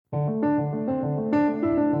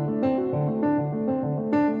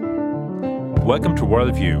Welcome to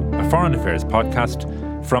Worldview, a foreign affairs podcast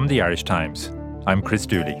from the Irish Times. I'm Chris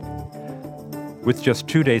Dooley. With just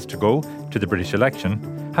 2 days to go to the British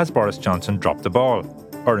election, has Boris Johnson dropped the ball?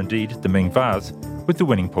 Or indeed, the Ming vase, with the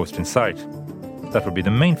winning post in sight? That will be the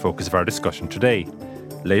main focus of our discussion today.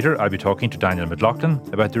 Later, I'll be talking to Daniel McLaughlin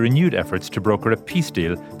about the renewed efforts to broker a peace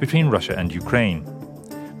deal between Russia and Ukraine.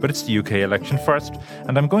 But it's the UK election first,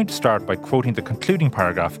 and I'm going to start by quoting the concluding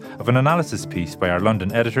paragraph of an analysis piece by our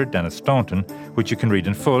London editor Denis Staunton, which you can read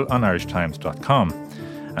in full on irishtimes.com.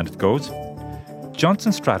 And it goes,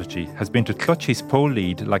 Johnson's strategy has been to clutch his poll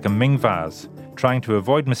lead like a Ming vase, trying to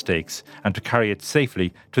avoid mistakes and to carry it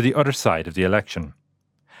safely to the other side of the election.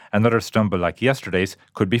 Another stumble like yesterday's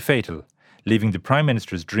could be fatal, leaving the Prime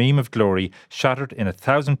Minister's dream of glory shattered in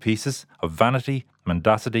 1,000 pieces of vanity,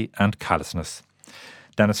 mendacity and callousness.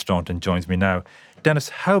 Denis Staunton joins me now. Denis,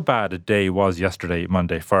 how bad a day was yesterday,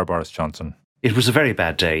 Monday, for Boris Johnson? It was a very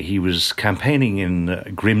bad day. He was campaigning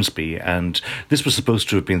in Grimsby, and this was supposed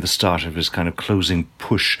to have been the start of his kind of closing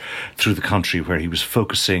push through the country, where he was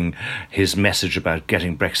focusing his message about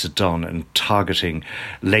getting Brexit done and targeting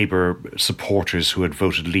Labour supporters who had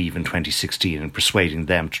voted Leave in 2016 and persuading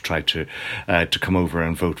them to try to come over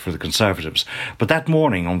and vote for the Conservatives. But that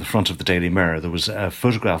morning, on the front of the Daily Mirror, there was a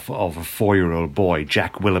photograph of a 4-year-old boy,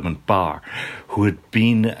 Jack Willamant Barr, who had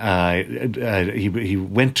been, he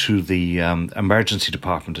went to the emergency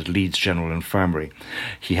department at Leeds General Infirmary.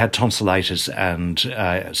 He had tonsillitis and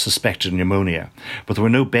suspected pneumonia, but there were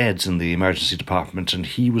no beds in the emergency department, and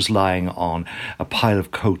he was lying on a pile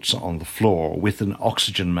of coats on the floor with an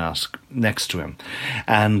oxygen mask next to him.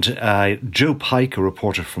 And Joe Pike, a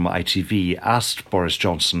reporter from ITV, asked Boris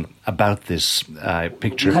Johnson about this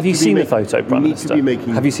picture. Have you seen the photo, Prime Minister?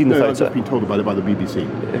 Have you seen the photo? I've just been told about it by the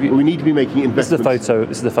BBC. We need to be making investments.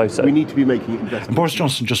 This is the photo. We need to be making investments. And Boris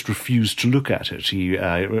Johnson just refused to look at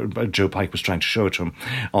it. Joe Pike was trying to show it to him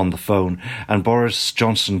on the phone, and Boris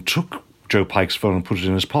Johnson took Joe Pike's phone and put it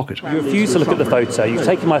in his pocket. You refuse to look at the photo. You've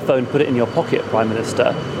taken my phone, put it in your pocket, Prime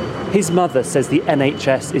Minister. His mother says the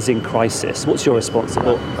NHS is in crisis. What's your response to that?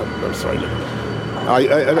 Well, I'm sorry.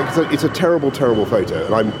 It's a terrible, terrible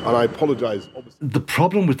photo, and I apologise. The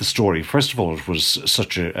problem with the story, first of all, it was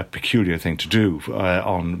such a peculiar thing to do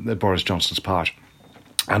on Boris Johnson's part.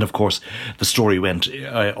 And of course, the story went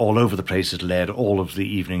all over the place. It led all of the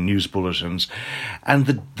evening news bulletins. And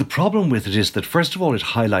the problem with it is that, first of all, it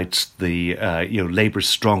highlights the Labour's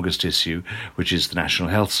strongest issue, which is the National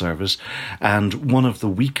Health Service, and one of the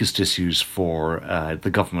weakest issues for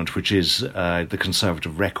the government, which is the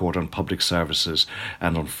Conservative record on public services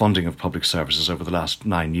and on funding of public services over the last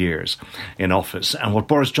 9 years in office. And what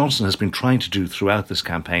Boris Johnson has been trying to do throughout this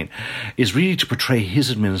campaign is really to portray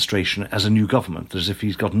his administration as a new government, as if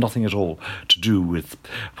he's got nothing at all to do with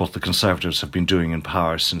what the Conservatives have been doing in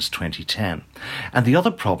power since 2010. And the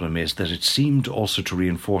other problem is that it seemed also to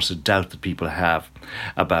reinforce a doubt that people have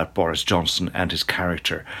about Boris Johnson and his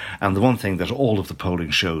character. And the one thing that all of the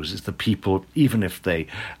polling shows is that people, even if they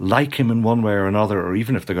like him in one way or another, or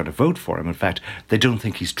even if they're going to vote for him, in fact, they don't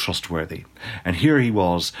think he's trustworthy. And here he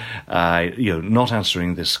was, not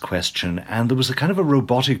answering this question, and there was a kind of a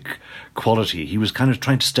robotic quality. He was kind of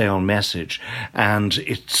trying to stay on message, and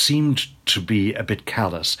it seemed to be a bit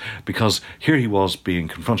callous, because here he was being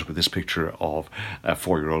confronted with this picture of a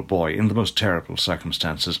 4-year-old boy in the most terrible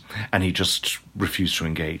circumstances, and he just refused to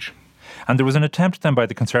engage. And there was an attempt then by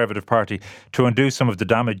the Conservative Party to undo some of the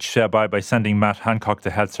damage by sending Matt Hancock, the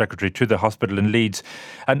Health Secretary, to the hospital in Leeds.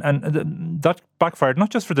 And that backfired, not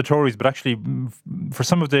just for the Tories, but actually for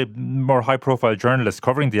some of the more high-profile journalists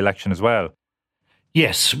covering the election as well.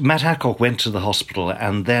 Yes, Matt Hancock went to the hospital,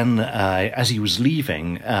 and then as he was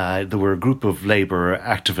leaving, there were a group of Labour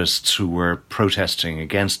activists who were protesting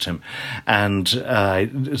against him. And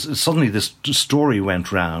suddenly this story went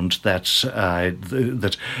round that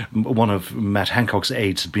that one of Matt Hancock's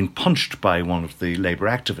aides had been punched by one of the Labour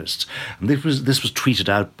activists. And this was tweeted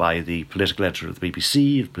out by the political editor of the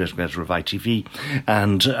BBC, the political editor of ITV,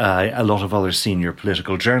 and a lot of other senior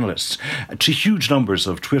political journalists, to huge numbers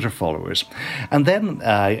of Twitter followers. And then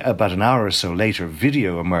about an hour or so later,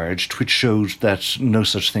 video emerged which showed that no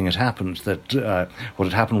such thing had happened, that what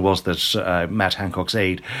had happened was that Matt Hancock's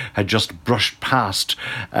aide had just brushed past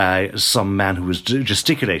some man who was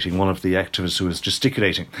gesticulating, one of the activists who was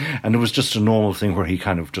gesticulating, and it was just a normal thing where he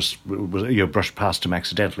kind of just brushed past him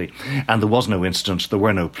accidentally, and there was no incident, there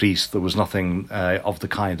were no police, there was nothing of the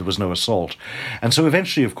kind, there was no assault. And so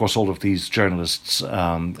eventually, of course, all of these journalists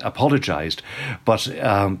apologised, but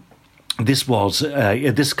this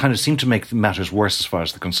kind of seemed to make matters worse as far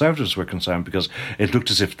as the Conservatives were concerned, because it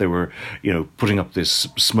looked as if they were, putting up this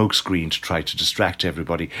smokescreen to try to distract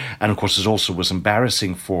everybody. And of course, it also was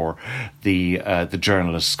embarrassing for the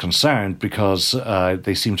journalists concerned, because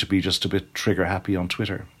they seemed to be just a bit trigger happy on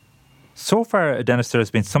Twitter. So far, Denis, there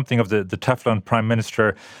has been something of the Teflon Prime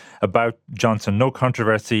Minister about Johnson. No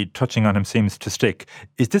controversy touching on him seems to stick.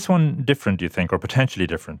 Is this one different, do you think, or potentially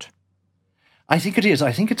different? I think it is.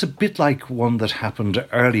 I think it's a bit like one that happened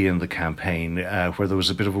early in the campaign, where there was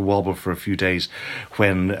a bit of a wobble for a few days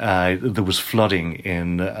when there was flooding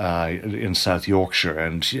in South Yorkshire,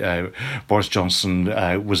 and Boris Johnson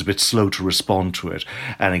was a bit slow to respond to it.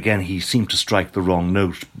 And again, he seemed to strike the wrong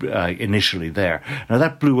note initially there. Now,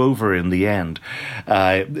 that blew over in the end,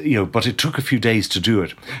 but it took a few days to do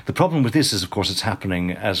it. The problem with this is, of course, it's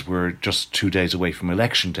happening as we're just 2 days away from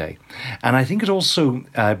Election Day. And I think it also,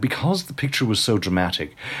 because the picture was so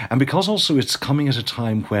dramatic, and because also it's coming at a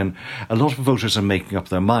time when a lot of voters are making up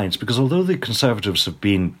their minds, because although the Conservatives have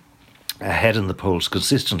been ahead in the polls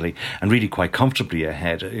consistently, and really quite comfortably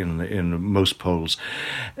ahead in most polls,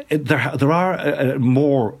 there are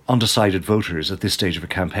more undecided voters at this stage of a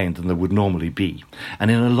campaign than there would normally be.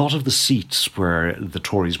 And in a lot of the seats where the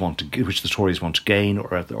Tories want to gain,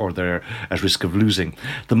 or they're at risk of losing,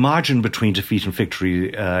 the margin between defeat and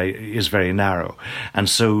victory is very narrow. And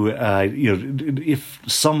so, if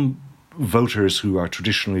some voters who are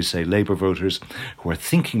traditionally, say, Labour voters, who are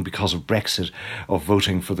thinking because of Brexit of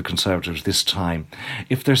voting for the Conservatives this time,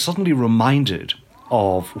 if they're suddenly reminded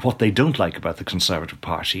of what they don't like about the Conservative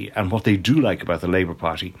Party and what they do like about the Labour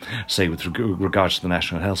Party, say with regards to the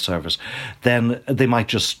National Health Service, then they might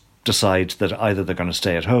just decide that either they're going to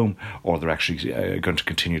stay at home or they're actually going to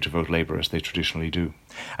continue to vote Labour as they traditionally do.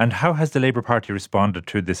 And how has the Labour Party responded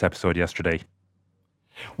to this episode yesterday?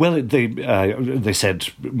 Well, they said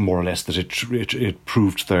more or less that it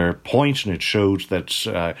proved their point, and it showed that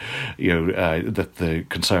that the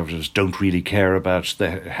Conservatives don't really care about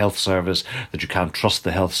the health service, that you can't trust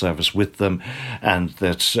the health service with them, and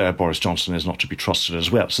that Boris Johnson is not to be trusted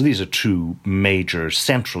as well. So these are two major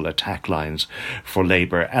central attack lines for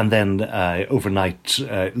Labour. And then overnight,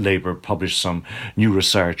 Labour published some new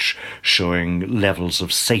research showing levels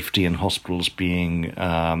of safety in hospitals being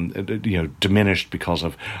diminished because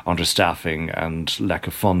of understaffing and lack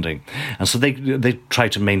of funding, and so they try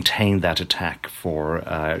to maintain that attack for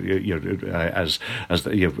as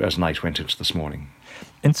night went into this morning.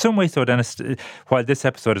 In some ways, though, Denis, while this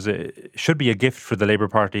episode should be a gift for the Labour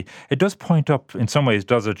Party, it does point up, in some ways,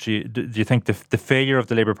 does it? Do you think the failure of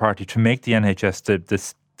the Labour Party to make the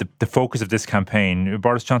NHS the focus of this campaign?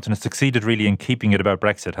 Boris Johnson has succeeded really in keeping it about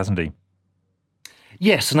Brexit, hasn't he?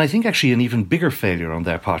 Yes, and I think actually an even bigger failure on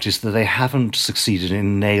their part is that they haven't succeeded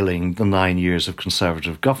in nailing the 9 years of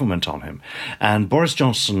Conservative government on him. And Boris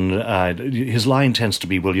Johnson, his line tends to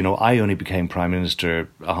be, well, I only became Prime Minister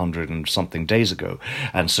 100 and something days ago,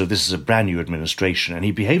 and so this is a brand new administration. And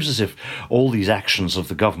he behaves as if all these actions of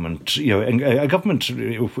the government, a government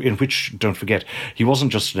in which, don't forget, he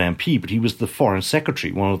wasn't just an MP, but he was the Foreign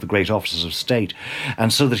Secretary, one of the great officers of state.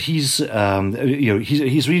 And so that he's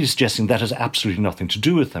really suggesting that has absolutely nothing to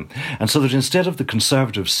do with them. And so that instead of the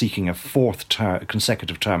Conservatives seeking a fourth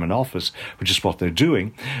consecutive term in office, which is what they're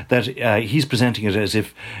doing, that he's presenting it as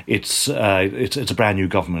if it's a brand new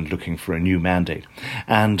government looking for a new mandate.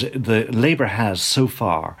 And the Labour has so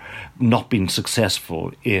far not been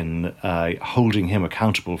successful in holding him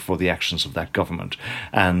accountable for the actions of that government.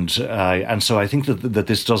 And so I think that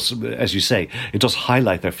this does, as you say, it does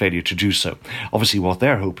highlight their failure to do so. Obviously, what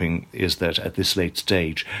they're hoping is that at this late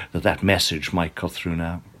stage, that message might cut through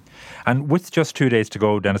now. And with just 2 days to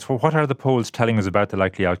go, Denis, what are the polls telling us about the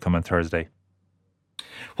likely outcome on Thursday?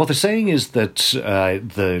 What they're saying is that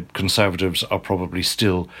the Conservatives are probably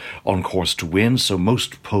still on course to win. So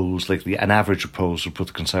most polls, like an average of polls, would put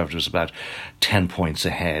the Conservatives about 10 points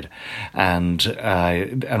ahead. And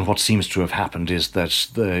what seems to have happened is that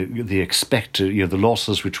the expected, the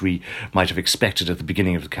losses which we might have expected at the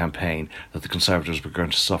beginning of the campaign, that the Conservatives were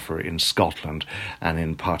going to suffer in Scotland and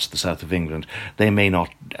in parts of the south of England, they may not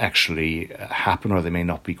actually happen, or they may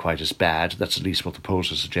not be quite as bad. That's at least what the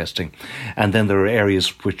polls are suggesting. And then there are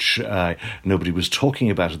areas which nobody was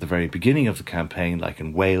talking about at the very beginning of the campaign, like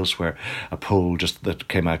in Wales, where a poll just that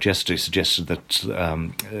came out yesterday suggested that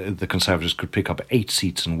the Conservatives could pick up 8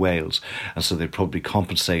 seats in Wales, and so they'd probably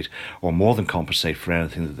compensate, or more than compensate, for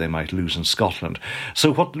anything that they might lose in Scotland.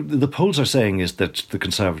 So what the polls are saying is that the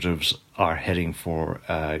Conservatives are heading for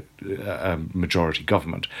a majority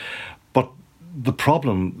government. But the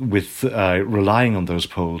problem with relying on those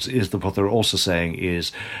polls is that what they're also saying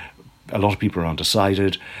is a lot of people are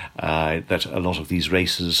undecided, that a lot of these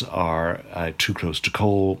races are too close to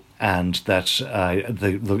call, and that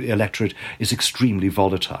the electorate is extremely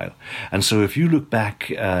volatile. And so if you look back,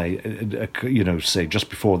 say just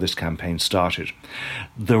before this campaign started,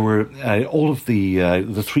 there were all of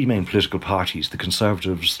the three main political parties, the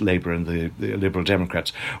Conservatives, Labour and the Liberal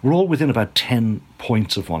Democrats, were all within about 10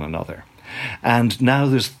 points of one another. And now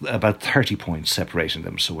there's about 30 points separating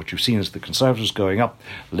them. So what you've seen is the Conservatives going up,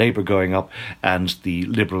 Labour going up, and the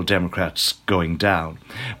Liberal Democrats going down.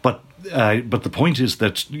 But the point is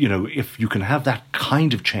that, if you can have that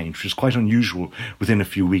kind of change, which is quite unusual within a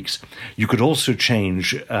few weeks, you could also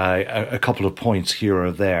change a couple of points here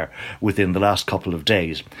or there within the last couple of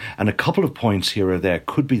days. And a couple of points here or there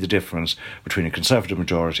could be the difference between a Conservative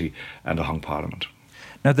majority and a hung Parliament.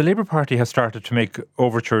 Now, the Labour Party has started to make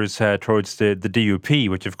overtures towards the DUP,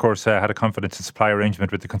 which, of course, had a confidence and supply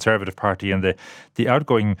arrangement with the Conservative Party and the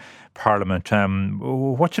outgoing Parliament.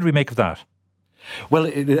 What should we make of that? Well,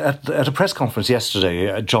 at a press conference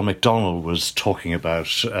yesterday, John McDonnell was talking about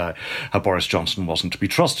how Boris Johnson wasn't to be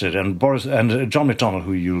trusted. And John McDonnell,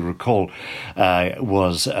 who you'll recall,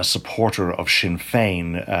 was a supporter of Sinn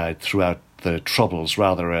Féin throughout the Troubles,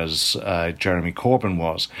 rather as Jeremy Corbyn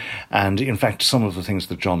was. And in fact, some of the things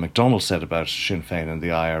that John McDonnell said about Sinn Féin and the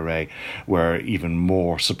IRA were even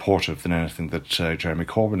more supportive than anything that Jeremy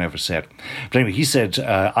Corbyn ever said. But anyway, he said,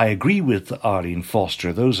 I agree with Arlene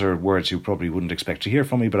Foster. Those are words you probably wouldn't expect to hear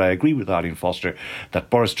from me, but I agree with Arlene Foster that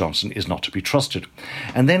Boris Johnson is not to be trusted.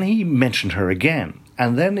 And then he mentioned her again.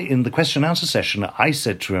 And then in the question and answer session, I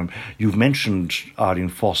said to him, you've mentioned Arlene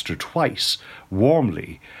Foster twice,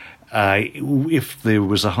 warmly. If there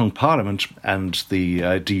was a hung Parliament and the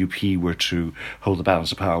DUP were to hold the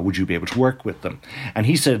balance of power, would you be able to work with them? And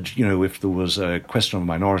he said, if there was a question of a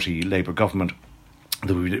minority Labour government,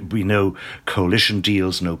 there would be no coalition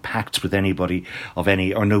deals, no pacts with anybody of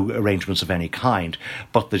any, or no arrangements of any kind,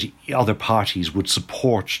 but that other parties would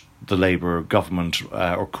support the Labour government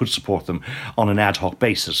or could support them on an ad hoc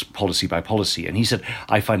basis, policy by policy. And he said,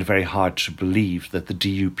 I find it very hard to believe that the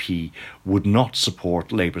DUP would not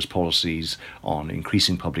support Labour's policies on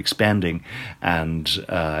increasing public spending and,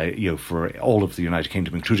 for all of the United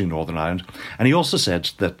Kingdom, including Northern Ireland. And he also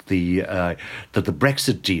said that the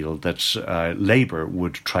Brexit deal that Labour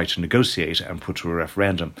would try to negotiate and put to a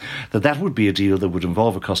referendum, that would be a deal that would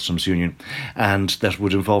involve a customs union and that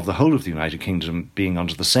would involve the whole of the United Kingdom being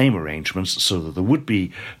under the same arrangements, so that there would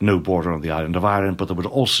be no border on the island of Ireland, but there would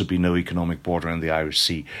also be no economic border in the Irish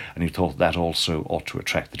Sea. And he thought that also ought to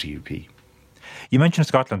attract the DUP. You mentioned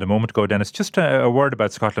Scotland a moment ago, Denis. Just a word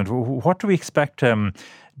about Scotland. What do we expect? Do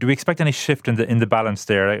we expect any shift in the balance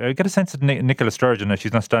there? I get a sense that Nicola Sturgeon,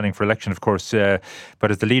 she's not standing for election, of course,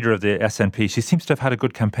 but as the leader of the SNP, she seems to have had a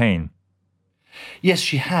good campaign. Yes,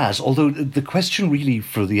 she has, although the question really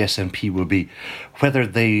for the SNP will be whether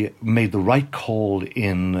they made the right call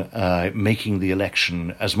in making the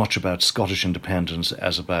election as much about Scottish independence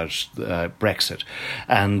as about Brexit.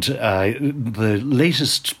 And the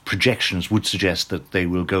latest projections would suggest that they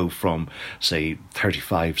will go from, say,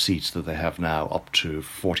 35 seats that they have now up to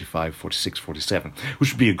 45, 46, 47,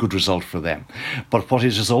 which would be a good result for them. But what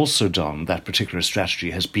it has also done, that particular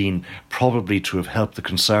strategy, has been probably to have helped the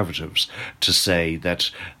Conservatives to say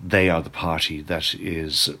that they are the party that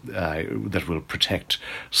is that will protect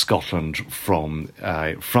Scotland from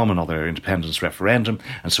another independence referendum.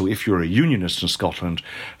 And so if you're a unionist in Scotland,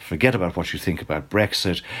 forget about what you think about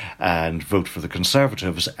Brexit and vote for the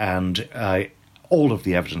Conservatives. And all of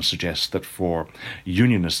the evidence suggests that for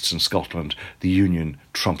unionists in Scotland, the union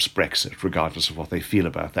trumps Brexit, regardless of what they feel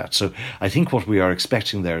about that. So I think what we are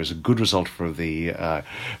expecting there is a good result for the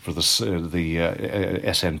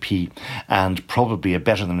SNP, and probably a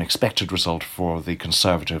better than expected result for the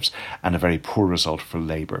Conservatives, and a very poor result for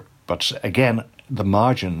Labour. But again, the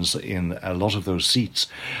margins in a lot of those seats,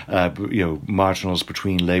 marginals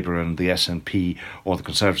between Labour and the SNP or the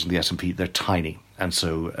Conservatives and the SNP, they're tiny. And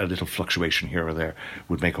so a little fluctuation here or there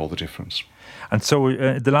would make all the difference. And so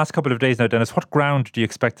the last couple of days now, Denis, what ground do you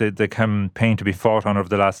expect the campaign to be fought on over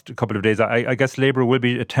the last couple of days? I guess Labour will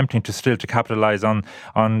be attempting to capitalise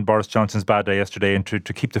on Boris Johnson's bad day yesterday and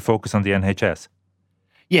to keep the focus on the NHS.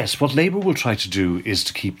 Yes, what Labour will try to do is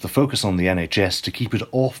to keep the focus on the NHS, to keep it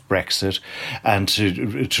off Brexit, and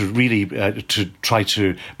to really to try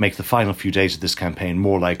to make the final few days of this campaign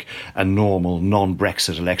more like a normal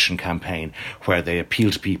non-Brexit election campaign, where they appeal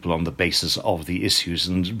to people on the basis of the issues.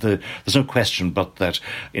 And there's no question but that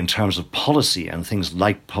in terms of policy and things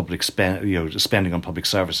like public spending on public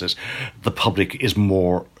services, the public is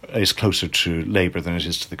more is closer to Labour than it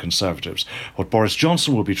is to the Conservatives. What Boris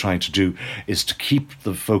Johnson will be trying to do is to keep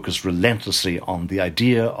the focus relentlessly on the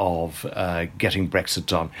idea of getting Brexit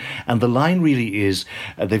done. And the line really is,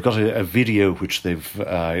 they've got a video which they've,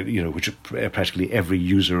 which practically every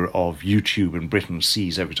user of YouTube in Britain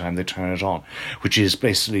sees every time they turn it on, which is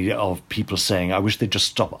basically of people saying, I wish they'd just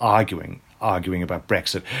stop arguing about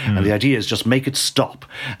Brexit. And the idea is just make it stop.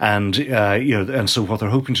 And, and so what they're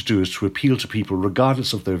hoping to do is to appeal to people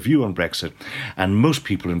regardless of their view on Brexit. And most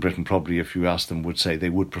people in Britain probably, if you ask them, would say they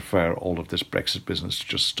would prefer all of this Brexit business to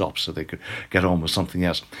just stop so they could get on with something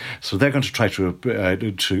else. So they're going to try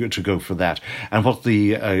to go for that. And what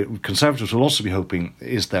the Conservatives will also be hoping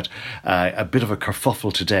is that a bit of a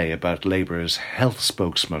kerfuffle today about Labour's health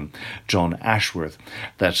spokesman, John Ashworth,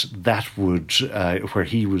 that would, where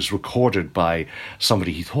he was recorded by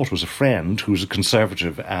somebody he thought was a friend who's a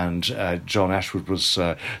Conservative, and John Ashworth was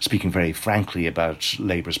speaking very frankly about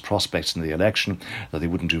Labour's prospects in the election, that they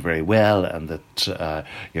wouldn't do very well, and that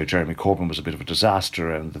Jeremy Corbyn was a bit of a disaster,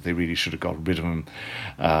 and that they really should have got rid of him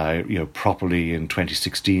properly in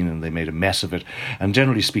 2016, and they made a mess of it. And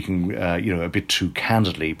generally speaking, a bit too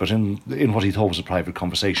candidly, but in what he thought was a private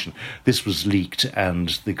conversation, this was leaked, and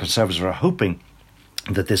the Conservatives are hoping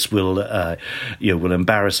that this will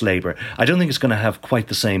embarrass Labour. I don't think it's going to have quite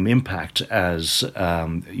the same impact as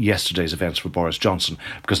yesterday's events for Boris Johnson,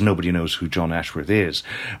 because nobody knows who John Ashworth is.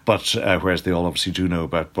 But whereas they all obviously do know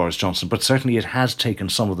about Boris Johnson, but certainly it has taken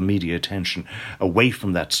some of the media attention away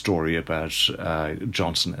from that story about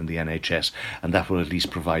Johnson and the NHS, and that will at least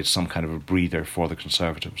provide some kind of a breather for the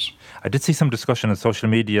Conservatives. I did see some discussion on social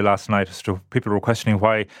media last night as to people were questioning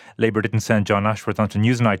why Labour didn't send John Ashworth onto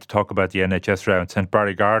Newsnight to talk about the NHS row and sent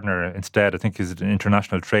Barry Gardner instead. I think his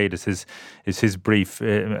international trade is his brief.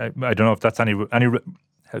 I don't know if that's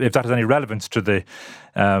if that has any relevance to the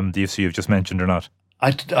issue you've just mentioned or not.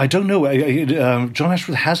 I don't know. John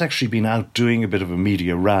Ashworth has actually been out doing a bit of a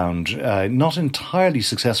media round, not entirely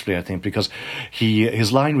successfully, I think, because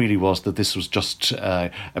his line really was that this was just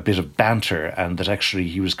a bit of banter, and that actually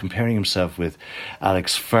he was comparing himself with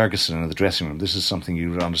Alex Ferguson in the dressing room. This is something you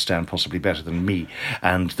would understand possibly better than me,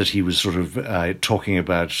 and that he was sort of talking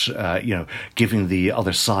about, giving the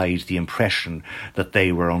other side the impression that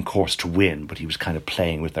they were on course to win, but he was kind of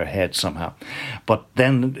playing with their heads somehow. But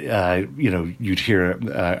then, you'd hear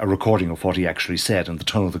a recording of what he actually said and the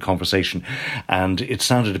tone of the conversation, and it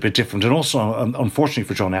sounded a bit different. And also, unfortunately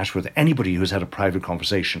for John Ashworth, anybody who's had a private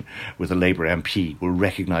conversation with a Labour MP will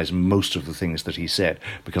recognise most of the things that he said,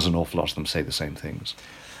 because an awful lot of them say the same things.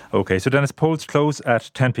 OK, so Dennis, polls close at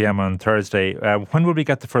 10 p.m. on Thursday. When will we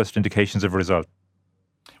get the first indications of a result?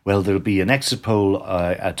 Well, there'll be an exit poll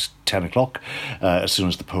at 10 o'clock as soon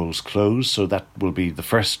as the polls close, so that will be the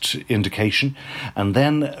first indication. And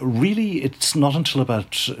then really it's not until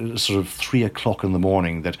about sort of 3 o'clock in the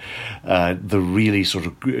morning that the really sort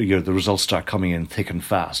of, the results start coming in thick and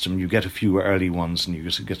fast. I mean, you get a few early ones and you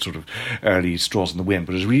get sort of early straws in the wind,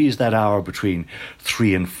 but it really is that hour between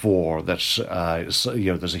 3 and 4 that,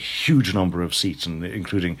 there's a huge number of seats, and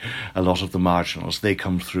including a lot of the marginals, they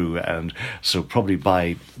come through. And so probably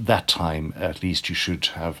by that time, at least, you should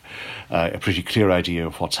have a pretty clear idea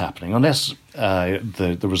of what's happening, unless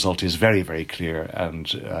the result is very, very clear,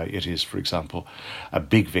 and it is, for example, a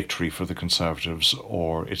big victory for the Conservatives,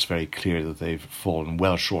 or it's very clear that they've fallen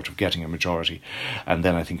well short of getting a majority, and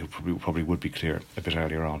then I think it probably would be clear a bit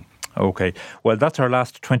earlier on. OK. Well, that's our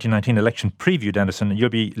last 2019 election preview, Dennis, and you'll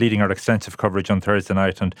be leading our extensive coverage on Thursday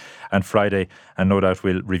night and Friday, and no doubt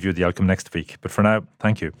we'll review the outcome next week. But for now,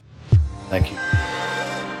 thank you. Thank you.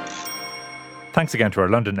 Thanks again to our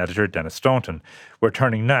London editor, Denis Staunton. We're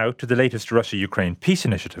turning now to the latest Russia-Ukraine peace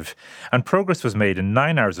initiative, and progress was made in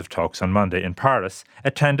 9 hours of talks on Monday in Paris,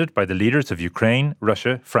 attended by the leaders of Ukraine,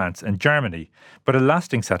 Russia, France and Germany. But a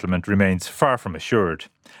lasting settlement remains far from assured.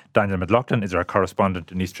 Daniel McLaughlin is our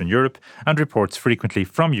correspondent in Eastern Europe and reports frequently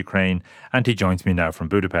from Ukraine, and he joins me now from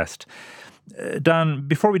Budapest. Dan,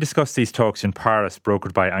 before we discuss these talks in Paris,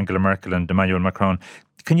 brokered by Angela Merkel and Emmanuel Macron,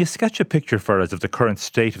 can you sketch a picture for us of the current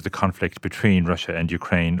state of the conflict between Russia and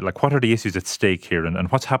Ukraine? Like, what are the issues at stake here,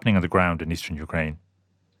 and what's happening on the ground in eastern Ukraine?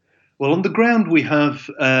 Well, on the ground, we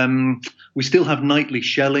still have nightly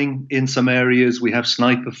shelling in some areas. We have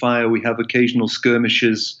sniper fire. We have occasional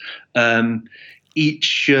skirmishes. Certainly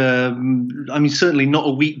not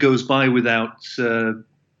a week goes by without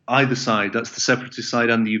either side, that's the separatist side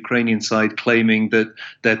and the Ukrainian side, claiming that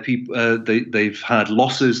their people they've had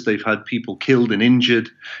losses, they've had people killed and injured.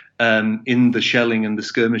 in the shelling and the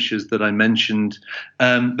skirmishes that I mentioned.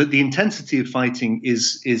 But the intensity of fighting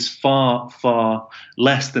is far, far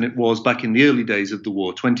less than it was back in the early days of the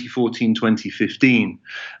war, 2014, 2015.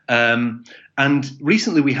 And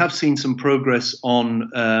recently we have seen some progress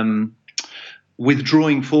on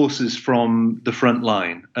withdrawing forces from the front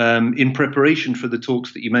line. In preparation for the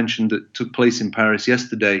talks that you mentioned that took place in Paris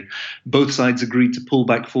yesterday, both sides agreed to pull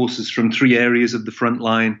back forces from 3 areas of the front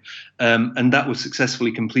line, and that was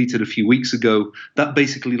successfully completed a few weeks ago. That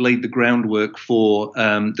basically laid the groundwork for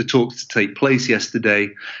the talks to take place yesterday.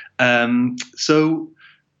 So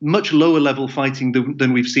much lower level fighting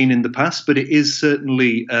than we've seen in the past, but it is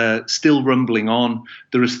certainly still rumbling on.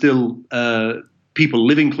 There are still people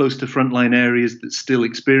living close to frontline areas that still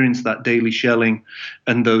experience that daily shelling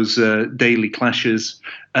and those daily clashes.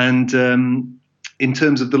 And in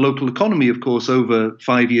terms of the local economy, of course, over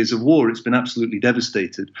 5 years of war, it's been absolutely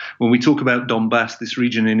devastated. When we talk about Dombas, this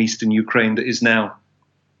region in eastern Ukraine that is now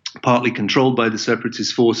partly controlled by the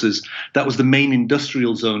separatist forces, that was the main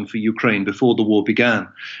industrial zone for Ukraine before the war began.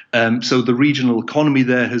 So the regional economy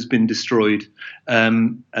there has been destroyed.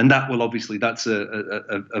 And that will obviously, that's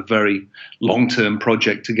a very long-term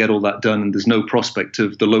project to get all that done. And there's no prospect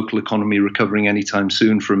of the local economy recovering anytime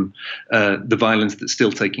soon from the violence that's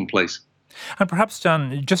still taking place. And perhaps,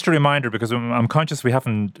 John, just a reminder, because I'm conscious we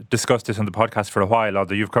haven't discussed this on the podcast for a while,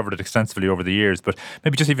 although you've covered it extensively over the years, but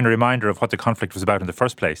maybe just even a reminder of what the conflict was about in the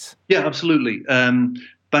first place. Yeah, absolutely.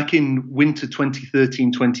 Back in winter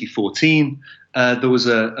 2013-2014, there was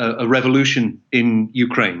a revolution in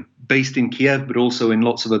Ukraine, based in Kiev, but also in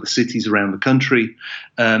lots of other cities around the country,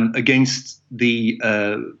 against the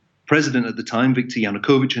president at the time, Viktor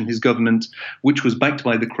Yanukovych, and his government, which was backed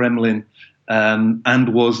by the Kremlin,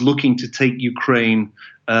 and was looking to take Ukraine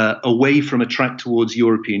away from a track towards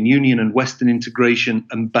European Union and Western integration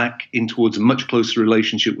and back in towards a much closer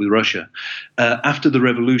relationship with Russia. After the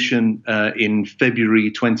revolution in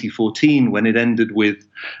February 2014, when it ended with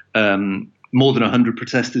more than 100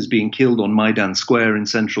 protesters being killed on Maidan Square in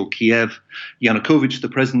central Kiev, Yanukovych, the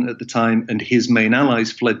president at the time, and his main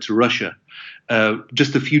allies fled to Russia.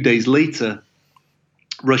 Just a few days later,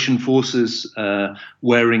 Russian forces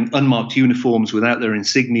wearing unmarked uniforms without their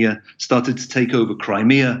insignia started to take over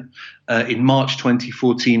Crimea. In March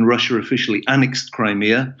 2014, Russia officially annexed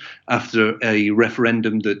Crimea after a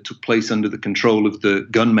referendum that took place under the control of the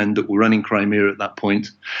gunmen that were running Crimea at that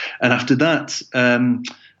point. And after that,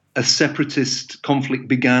 a separatist conflict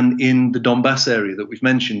began in the Dombas area that we've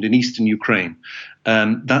mentioned in eastern Ukraine.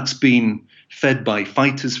 That's been fed by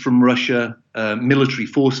fighters from Russia, military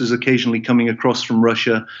forces occasionally coming across from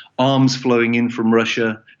Russia, arms flowing in from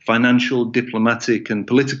Russia, financial, diplomatic and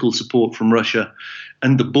political support from Russia.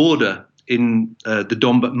 And the border in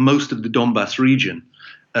most of the Donbas region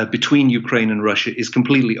between Ukraine and Russia is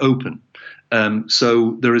completely open.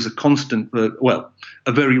 So there is a constant,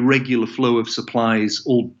 a very regular flow of supplies,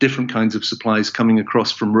 all different kinds of supplies coming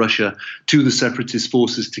across from Russia to the separatist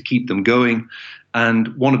forces to keep them going. And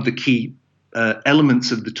one of the key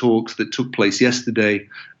elements of the talks that took place yesterday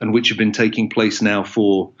and which have been taking place now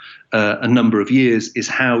for a number of years is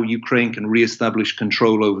how Ukraine can reestablish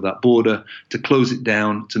control over that border, to close it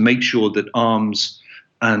down, to make sure that arms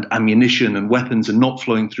and ammunition and weapons are not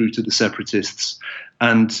flowing through to the separatists,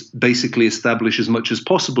 and basically establish as much as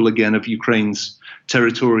possible again of Ukraine's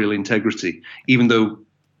territorial integrity, even though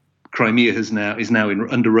Crimea is now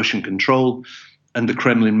under Russian control. And the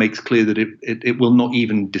Kremlin makes clear that it will not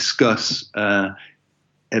even discuss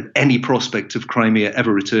any prospect of Crimea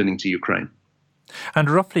ever returning to Ukraine. And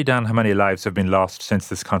roughly, Dan, how many lives have been lost since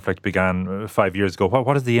this conflict began 5 years ago?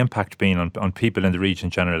 What has the impact been on people in the region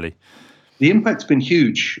generally? The impact's been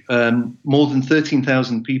huge. More than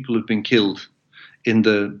 13,000 people have been killed in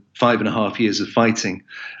the 5.5 years of fighting.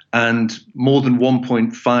 And more than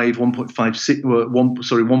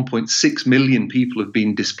 1.6 million people have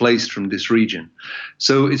been displaced from this region.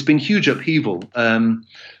 So it's been huge upheaval.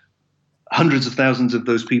 Hundreds of thousands of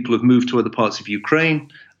those people have moved to other parts of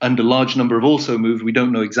Ukraine, and a large number have also moved. We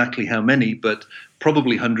don't know exactly how many, but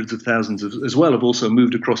probably hundreds of thousands as well have also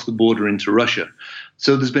moved across the border into Russia.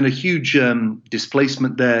 So there's been a huge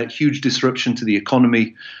displacement there, huge disruption to the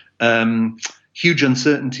economy, huge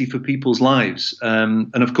uncertainty for people's lives.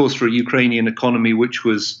 And of course, for a Ukrainian economy which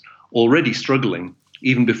was already struggling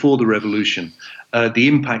even before the revolution, the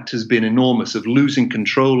impact has been enormous of losing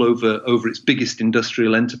control over its biggest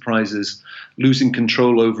industrial enterprises, losing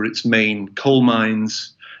control over its main coal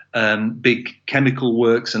mines, big chemical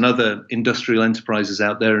works and other industrial enterprises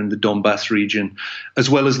out there in the Donbas region, as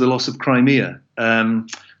well as the loss of Crimea.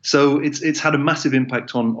 So it's had a massive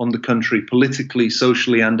impact on the country politically,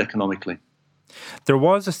 socially and economically. There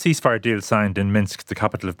was a ceasefire deal signed in Minsk, the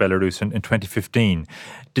capital of Belarus, in 2015.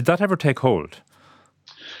 Did that ever take hold?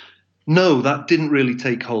 No, that didn't really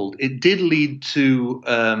take hold. It did lead to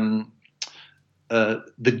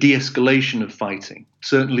the de-escalation of fighting.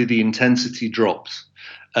 Certainly the intensity dropped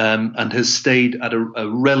and has stayed at a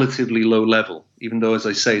relatively low level. Even though, as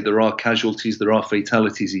I say, there are casualties, there are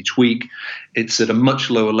fatalities each week, it's at a much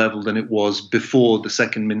lower level than it was before the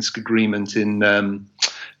second Minsk agreement in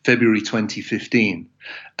February 2015.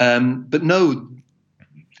 But no,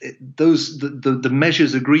 the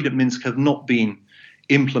measures agreed at Minsk have not been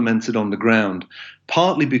implemented on the ground,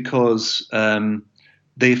 partly because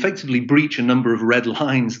they effectively breach a number of red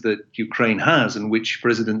lines that Ukraine has and which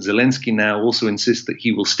President Zelensky now also insists that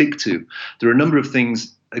he will stick to. There are a number of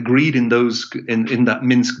things agreed in that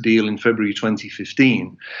Minsk deal in February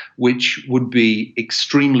 2015, which would be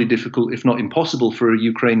extremely difficult, if not impossible, for a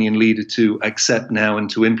Ukrainian leader to accept now and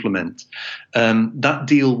to implement. That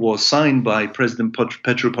deal was signed by President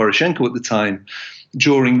Petro Poroshenko at the time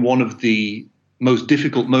during one of the most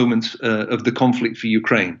difficult moments of the conflict for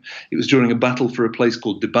Ukraine. It was during a battle for a place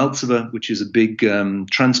called Debaltseve, which is a big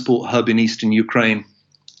transport hub in eastern Ukraine.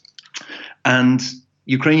 And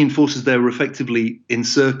Ukrainian forces there were effectively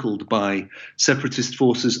encircled by separatist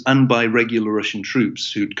forces and by regular Russian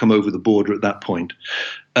troops who'd come over the border at that point.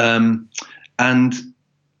 And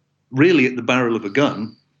really at the barrel of a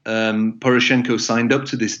gun, Poroshenko signed up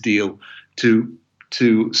to this deal to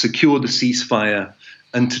secure the ceasefire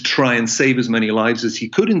and to try and save as many lives as he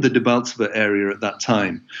could in the Debaltseve area at that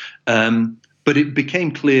time. But it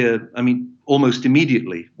became clear, almost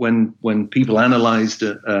immediately when people analysed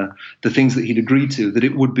the things that he'd agreed to, that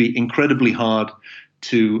it would be incredibly hard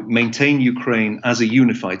to maintain Ukraine as a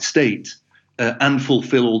unified state and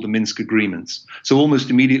fulfill all the Minsk agreements. So almost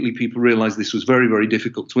immediately people realised this was very, very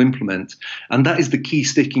difficult to implement. And that is the key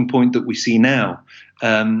sticking point that we see now.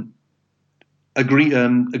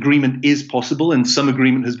 Agreement is possible, and some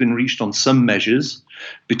agreement has been reached on some measures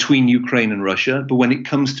between Ukraine and Russia. But when it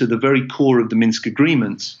comes to the very core of the Minsk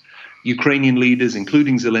agreements, Ukrainian leaders,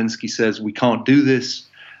 including Zelensky, says we can't do this.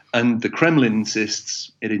 And the Kremlin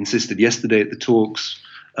insists, it insisted yesterday at the talks,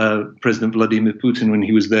 President Vladimir Putin when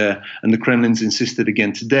he was there, and the Kremlin's insisted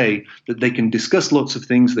again today, that they can discuss lots of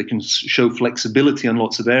things, they can show flexibility on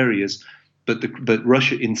lots of areas, but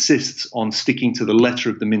Russia insists on sticking to the letter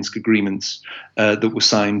of the Minsk agreements that were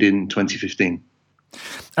signed in 2015.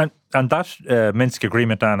 And that Minsk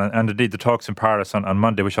agreement, and indeed the talks in Paris on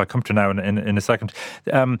Monday, which I'll come to now in a second,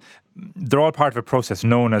 they're all part of a process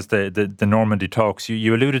known as the Normandy Talks.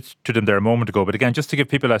 You alluded to them there a moment ago, but again, just to give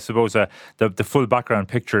people, I suppose, the full background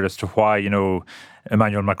picture as to why,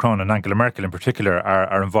 Emmanuel Macron and Angela Merkel in particular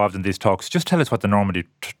are involved in these talks. Just tell us what the Normandy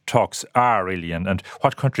Talks are really, and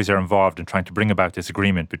what countries are involved in trying to bring about this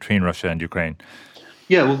agreement between Russia and Ukraine.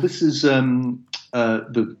 Yeah, well, this is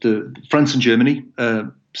the France and Germany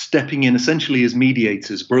stepping in essentially as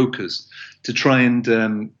mediators, brokers, to try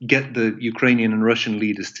and get the Ukrainian and Russian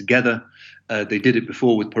leaders together. They did it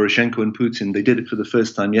before with Poroshenko and Putin. They did it for the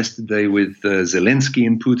first time yesterday with Zelensky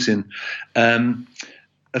and Putin,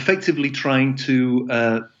 effectively trying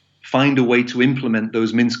to find a way to implement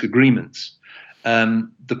those Minsk agreements.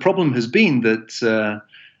 The problem has been that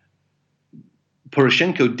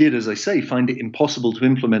Poroshenko did, as I say, find it impossible to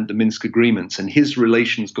implement the Minsk agreements, and his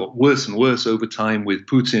relations got worse and worse over time with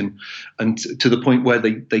Putin, and to the point where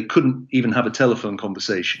they couldn't even have a telephone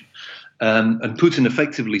conversation. And Putin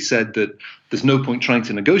effectively said that there's no point trying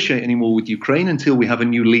to negotiate anymore with Ukraine until we have a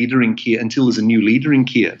new leader in Kiev, until there's a new leader in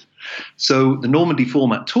Kiev. So the Normandy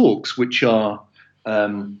format talks, which are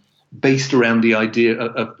based around the idea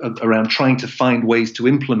around trying to find ways to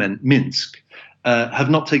implement Minsk, have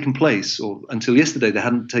not taken place, or until yesterday, they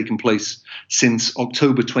hadn't taken place since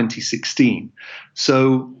October 2016.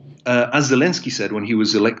 So, as Zelensky said when he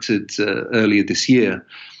was elected earlier this year,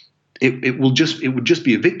 it would just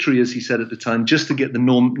be a victory, as he said at the time, just to get the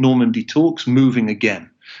Normandy talks moving again.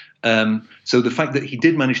 So the fact that he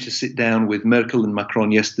did manage to sit down with Merkel and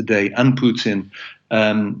Macron yesterday and Putin,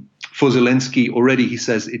 for Zelensky already, he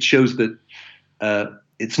says it shows that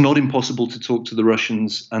it's not impossible to talk to the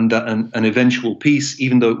Russians and an eventual peace,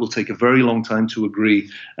 even though it will take a very long time to agree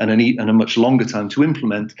and a much longer time to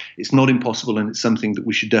implement. It's not impossible, and it's something that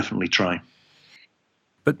we should definitely try.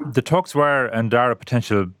 But the talks were and are a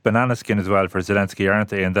potential banana skin as well for Zelensky, aren't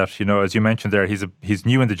they? And that, as you mentioned there, he's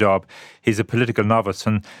new in the job, he's a political novice,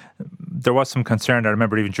 and there was some concern. I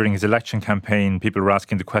remember even during his election campaign, people were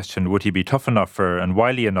asking the question: would he be tough enough and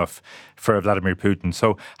wily enough for Vladimir Putin?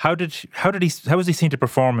 So how was he seen to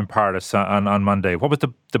perform in Paris on Monday? What was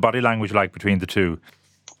the body language like between the two?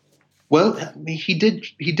 Well, he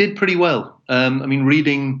did pretty well.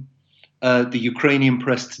 Reading the Ukrainian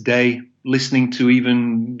press today, listening to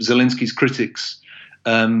even Zelensky's critics,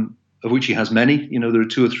 of which he has many. There are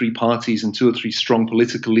 2 or 3 parties and 2 or 3 strong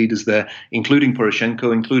political leaders there, including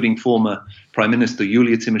Poroshenko, including former Prime Minister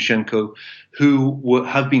Yulia Tymoshenko, who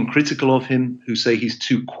have been critical of him, who say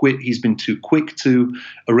he's been too quick to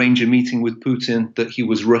arrange a meeting with Putin, that he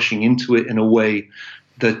was rushing into it in a way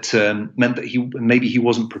that meant that he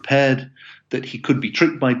wasn't prepared, that he could be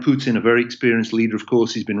tricked by Putin, a very experienced leader, of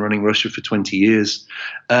course. He's been running Russia for 20 years.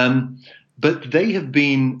 But they have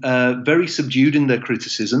been very subdued in their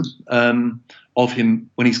criticism of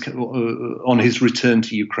him when he's on his return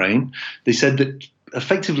to Ukraine. They said that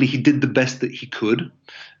effectively he did the best that he could.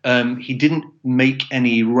 He didn't make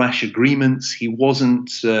any rash agreements. He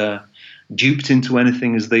wasn't duped into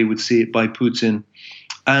anything, as they would see it, by Putin.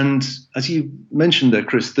 And as you mentioned there,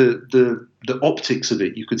 Chris, the optics of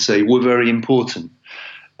it, you could say, were very important.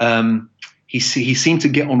 He seemed to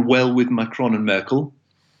get on well with Macron and Merkel.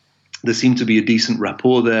 There seemed to be a decent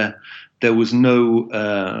rapport there. There was no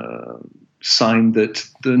sign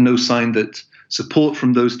that support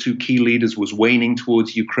from those 2 key leaders was waning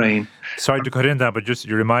towards Ukraine. Sorry to cut in there, but just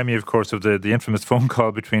you remind me, of course, of the infamous phone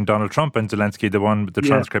call between Donald Trump and Zelensky, the one the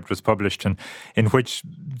transcript was published, and in which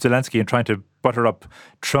Zelensky, in trying to butter up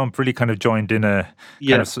Trump, really kind of joined in a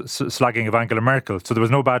kind of slagging of Angela Merkel. So there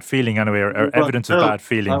was no bad feeling anyway, or evidence of bad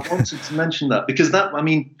feeling. I wanted to mention that because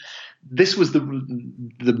this was the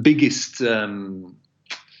biggest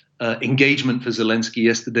engagement for Zelensky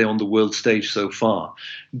yesterday on the world stage so far.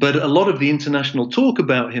 But a lot of the international talk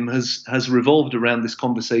about him has revolved around this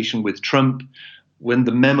conversation with Trump. When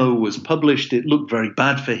the memo was published, it looked very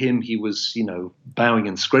bad for him. He was, bowing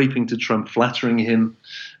and scraping to Trump, flattering him,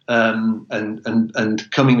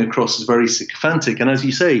 and coming across as very sycophantic. And as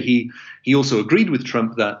you say, he also agreed with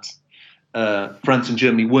Trump that France and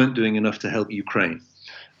Germany weren't doing enough to help Ukraine.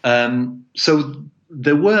 So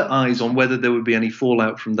there were eyes on whether there would be any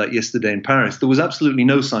fallout from that yesterday in Paris. There was absolutely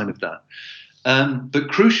no sign of that. But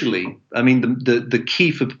crucially, the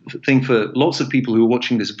key thing for lots of people who are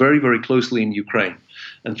watching this very, very closely in Ukraine,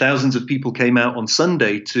 and thousands of people came out on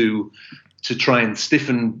Sunday to try and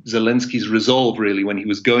stiffen Zelensky's resolve, really, when he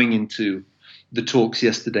was going into the talks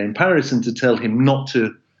yesterday in Paris, and to tell him not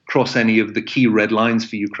to cross any of the key red lines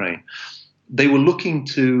for Ukraine. They were looking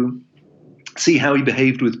to see how he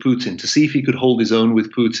behaved with Putin, to see if he could hold his own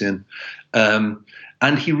with Putin.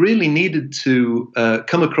 And he really needed to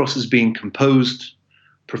come across as being composed,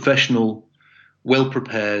 professional,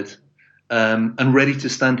 well-prepared, and ready to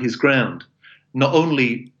stand his ground. Not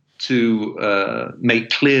only to make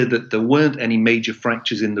clear that there weren't any major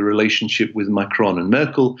fractures in the relationship with Macron and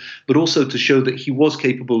Merkel, but also to show that he was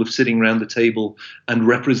capable of sitting around the table and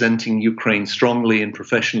representing Ukraine strongly and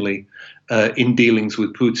professionally in dealings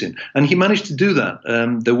with Putin. And he managed to do that.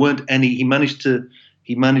 There weren't any. He managed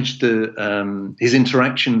his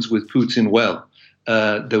interactions with Putin well.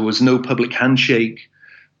 There was no public handshake.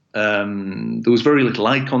 There was very little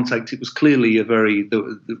eye contact. It was clearly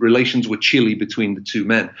the relations were chilly between the 2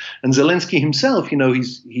 men. And Zelensky himself,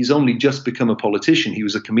 he's only just become a politician. He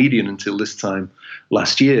was a comedian until this time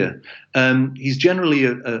last year. He's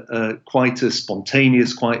generally quite a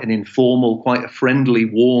spontaneous, quite an informal, quite a friendly,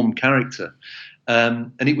 warm character.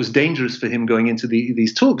 And it was dangerous for him going into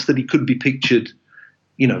these talks that he could be pictured,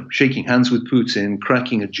 shaking hands with Putin,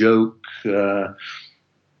 cracking a joke,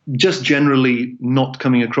 just generally not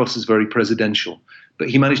coming across as very presidential. But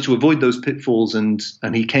he managed to avoid those pitfalls, and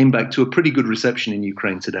he came back to a pretty good reception in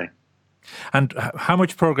Ukraine today. And how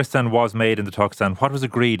much progress then was made in the talks then? What was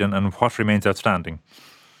agreed and what remains outstanding?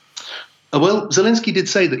 Well, Zelensky did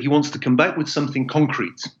say that he wants to come back with something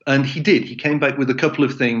concrete, and he did. He came back with a couple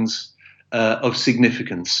of things of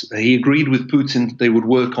significance. He agreed with Putin that they would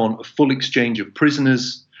work on a full exchange of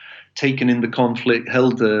prisoners taken in the conflict,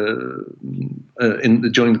 held during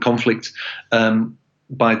the conflict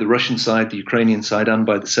by the Russian side, the Ukrainian side, and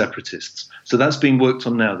by the separatists. So that's being worked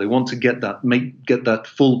on now. They want to get that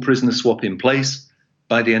full prisoner swap in place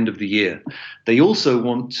by the end of the year. They also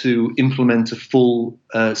want to implement a full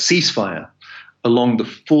ceasefire along the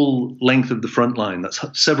full length of the front line. That's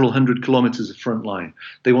several hundred kilometers of front line.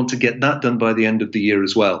 They want to get that done by the end of the year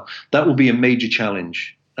as well. That will be a major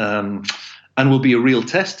challenge. And will be a real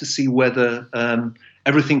test to see whether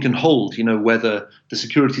everything can hold, whether the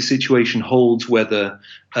security situation holds, whether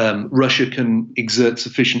Russia can exert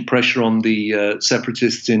sufficient pressure on the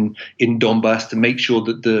separatists in Dombas to make sure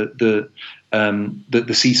that the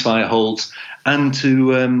ceasefire holds, and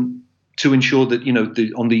to to ensure that,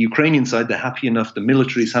 on the Ukrainian side, they're happy enough, the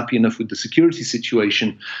military is happy enough with the security situation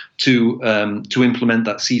to implement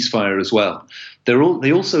that ceasefire as well.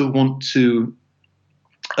 They also want to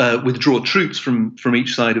withdraw troops from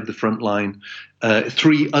each side of the front line,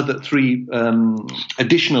 three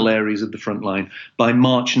additional areas of the front line by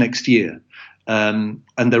March next year.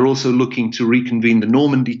 And they're also looking to reconvene the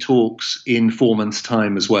Normandy Talks in 4 months'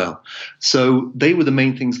 time as well. So they were the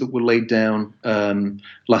main things that were laid down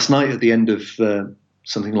last night at the end of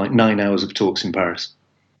something like 9 hours of talks in Paris.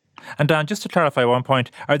 And Dan, just to clarify one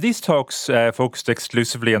point, are these talks focused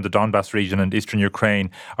exclusively on the Dombas region and eastern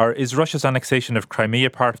Ukraine, or is Russia's annexation of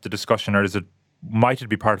Crimea part of the discussion, or might it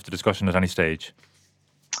be part of the discussion at any stage?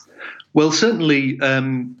 Well, certainly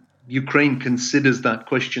Ukraine considers that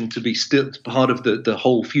question to be still part of the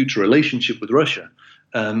whole future relationship with Russia.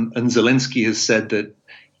 And Zelensky has said that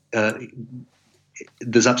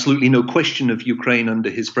there's absolutely no question of Ukraine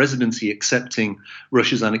under his presidency accepting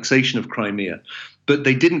Russia's annexation of Crimea. But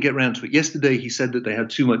they didn't get round to it. Yesterday, he said that they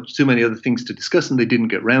had too many other things to discuss and they didn't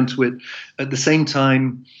get round to it. At the same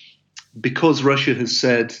time, because Russia has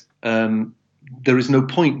said there is no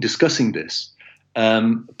point discussing this,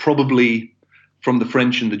 probably from the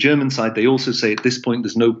French and the German side, they also say at this point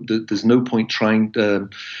there's no point trying to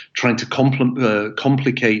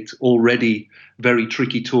complicate already very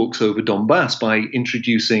tricky talks over Dombas by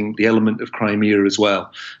introducing the element of Crimea as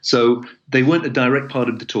well. So they weren't a direct part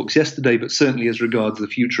of the talks yesterday, but certainly as regards the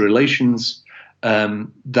future relations,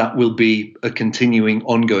 that will be a continuing,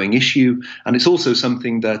 ongoing issue. And it's also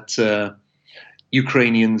something that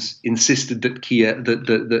Ukrainians insisted that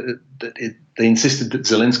they insisted that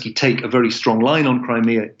Zelensky take a very strong line on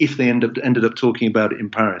Crimea if they ended up talking about it in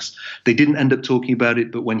Paris. They didn't end up talking about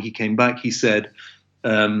it, but when he came back, he said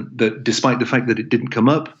that despite the fact that it didn't come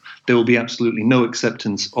up, there will be absolutely no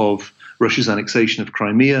acceptance of Russia's annexation of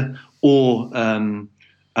Crimea or,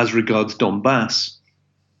 as regards Donbass,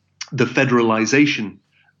 the federalization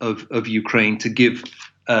of Ukraine to give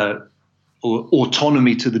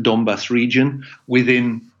autonomy to the Donbass region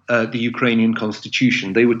within the Ukrainian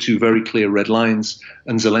constitution. They were two very clear red lines,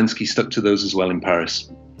 and Zelensky stuck to those as well in Paris.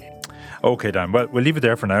 OK, Dan. Well, we'll leave it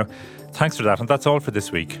there for now. Thanks for that. And that's all for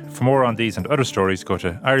this week. For more on these and other stories, go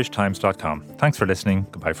to irishtimes.com. Thanks for listening.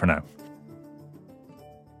 Goodbye for now.